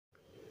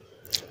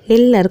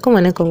எல்லாருக்கும்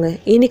வணக்கங்க.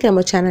 இன்றைக்கி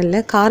நம்ம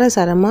சேனலில்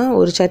காரசாரமாக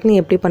ஒரு சட்னி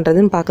எப்படி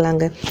பண்ணுறதுன்னு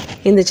பார்க்கலாங்க.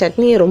 இந்த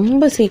சட்னியை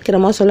ரொம்ப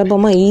சீக்கிரமாக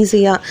சுலபமாக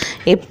ஈஸியாக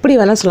எப்படி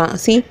வேணால் சொல்லலாம்,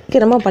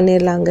 சீக்கிரமாக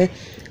பண்ணிடலாங்க.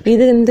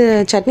 இந்த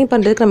சட்னி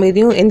பண்ணுறதுக்கு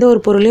நம்ம எந்த ஒரு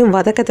பொருளையும்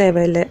வதக்க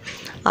தேவையில்லை,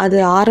 அது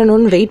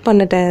ஆறணும்னு வெயிட்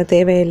பண்ண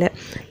தேவையில்லை.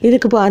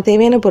 இதுக்கு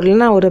தேவையான பொருளை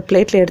நான் ஒரு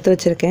பிளேட்டில் எடுத்து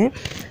வச்சுருக்கேன்.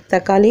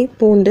 தக்காளி,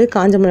 பூண்டு,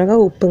 காஞ்ச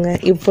மிளகாய், உப்புங்க,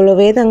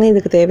 இவ்வளோவே தாங்க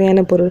இதுக்கு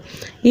தேவையான பொருள்.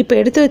 இப்போ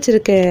எடுத்து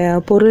வச்சுருக்க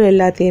பொருள்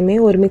எல்லாத்தையுமே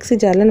ஒரு மிக்ஸி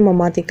ஜாரில் நம்ம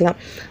மாற்றிக்கலாம்.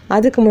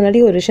 அதுக்கு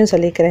முன்னாடி ஒரு விஷயம்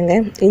சொல்லிக்கிறேங்க.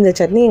 இந்த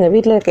சட்னி எங்கள்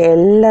வீட்டில் இருக்க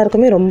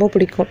எல்லாருக்குமே ரொம்ப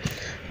பிடிக்கும்,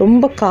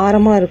 ரொம்ப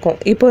காரமாக இருக்கும்.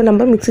 இப்போ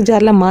நம்ம மிக்ஸி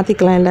ஜாரில்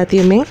மாற்றிக்கலாம்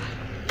எல்லாத்தையுமே.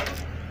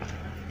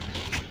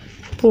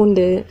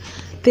 பூண்டு,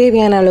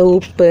 தேவையான அளவு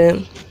உப்பு,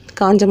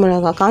 காஞ்ச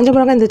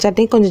மிளகாய் இந்த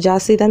சட்னி கொஞ்சம்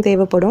ஜாஸ்தி தான்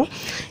தேவைப்படும்,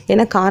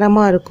 ஏன்னா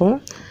காரமாக இருக்கும்.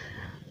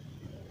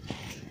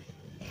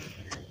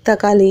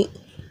 தக்காளி,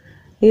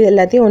 இது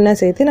எல்லாத்தையும் ஒன்றா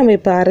சேர்த்து நம்ம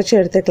இப்போ அரைச்சி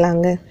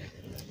எடுத்துக்கலாங்க.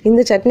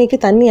 இந்த சட்னிக்கு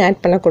தண்ணி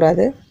ஆட்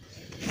பண்ணக்கூடாது.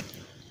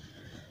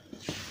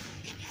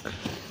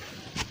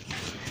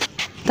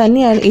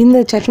 இந்த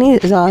சட்னி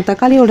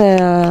தக்காளியோட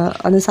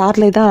அந்த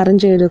சாரில் தான்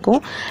அரைஞ்சி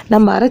எடுக்கும்.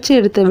 நம்ம அரைச்சி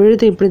எடுத்த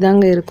விழுது இப்படி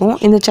தாங்க இருக்கும்.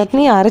 இந்த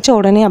சட்னியை அரைச்ச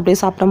உடனே அப்படியே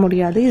சாப்பிட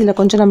முடியாது. இதில்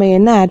கொஞ்சம் நம்ம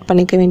எண்ணெய் ஆட்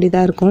பண்ணிக்க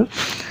வேண்டியதாக இருக்கும்.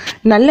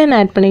 நல்லெண்ணெய்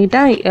ஆட்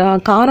பண்ணிக்கிட்டால்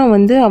காரம்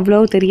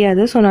அவ்வளோ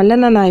தெரியாது. ஸோ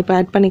நல்லெண்ணெய் நான் இப்போ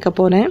ஆட் பண்ணிக்க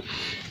போகிறேன்.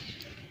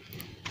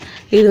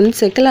 இது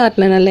செக்கில்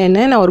ஆட்டின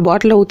நல்லெண்ணெய் நான் ஒரு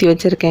பாட்டிலில் ஊற்றி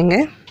வச்சுருக்கேங்க.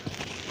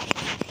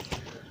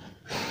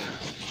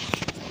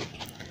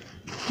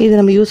 இது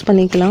நம்ம யூஸ்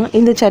பண்ணிக்கலாம்.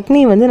 இந்த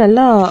சட்னி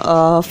நல்லா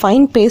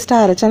ஃபைன்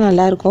பேஸ்ட்டாக அரைச்சா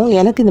நல்லாயிருக்கும்.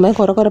 எனக்கு இந்த மாதிரி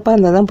குறப்பாக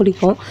இருந்தால் தான்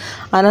பிடிக்கும்.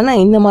 அதனால்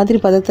நான் இந்த மாதிரி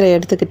பதத்தில்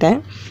எடுத்துக்கிட்டேன்.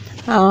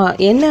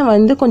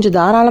 எண்ணெய் கொஞ்சம்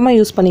தாராளமாக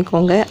யூஸ்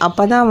பண்ணிக்கோங்க,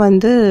 அப்போ தான்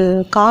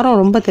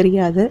காரம் ரொம்ப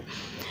தெரியாது.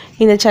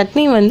 இந்த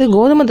சட்னி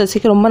கோதுமை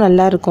தோசைக்கு ரொம்ப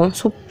நல்லாயிருக்கும்,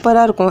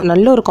 சூப்பராக இருக்கும்,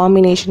 நல்ல ஒரு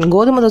காம்பினேஷன்.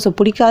 கோதுமை தோசை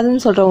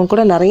பிடிக்காதுன்னு சொல்கிறவங்க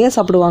கூட நிறைய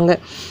சாப்பிடுவாங்க,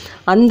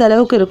 அந்த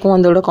அளவுக்கு இருக்கும்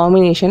அதோட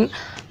காம்பினேஷன்.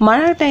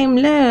 மழை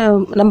டைமில்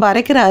நம்ம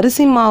அரைக்கிற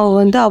அரிசி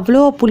மாவு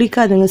அவ்வளோ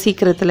புளிக்காதுங்க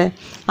சீக்கிரத்தில்.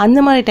 அந்த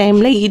மாதிரி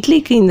டைமில்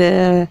இட்லிக்கு இந்த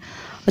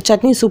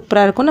சட்னி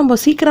சூப்பராக இருக்கும். நம்ம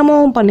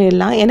சீக்கிரமாகவும்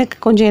பண்ணிடலாம். எனக்கு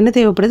கொஞ்சம் எண்ணெய்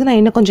தேவைப்படுது, நான்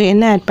இன்னும் கொஞ்சம்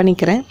எண்ணெய் ஆட்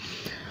பண்ணிக்கிறேன்.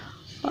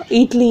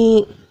 இட்லி,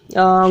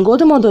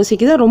 கோதுமை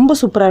தோசைக்கு தான் ரொம்ப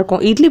சூப்பராக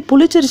இருக்கும். இட்லி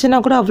புளிச்சிருச்சுன்னா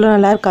கூட அவ்வளோ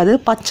நல்லா இருக்காது.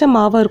 பச்சை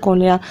மாவு இருக்கும்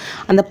இல்லையா,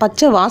 அந்த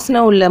பச்சை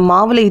வாசனை உள்ள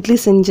மாவில் இட்லி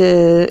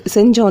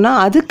செஞ்சோன்னா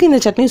அதுக்கு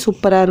இந்த சட்னி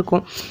சூப்பராக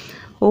இருக்கும்.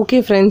 ஓகே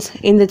ஃப்ரெண்ட்ஸ்,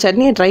 இந்த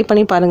சட்னியை ட்ரை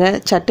பண்ணி பாருங்கள்.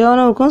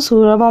 சட்டையாகவும் இருக்கும்,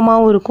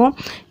 சுலபமாகவும் இருக்கும்.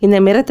 இந்த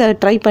மிரத்தை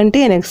ட்ரை பண்ணிட்டு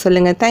எனக்கு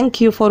சொல்லுங்கள்.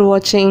 தேங்க்யூ ஃபார்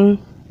வாட்சிங்.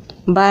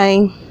 பாய்.